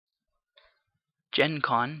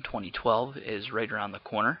GenCon 2012 is right around the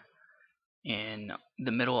corner. In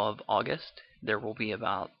the middle of August, there will be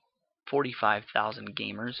about 45,000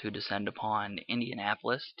 gamers who descend upon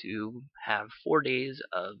Indianapolis to have 4 days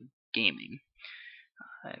of gaming.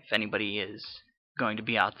 If anybody is going to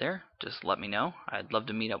be out there, just let me know. I'd love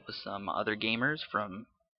to meet up with some other gamers from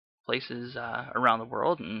places around the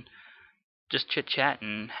world and just chit chat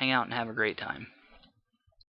and hang out and have a great time.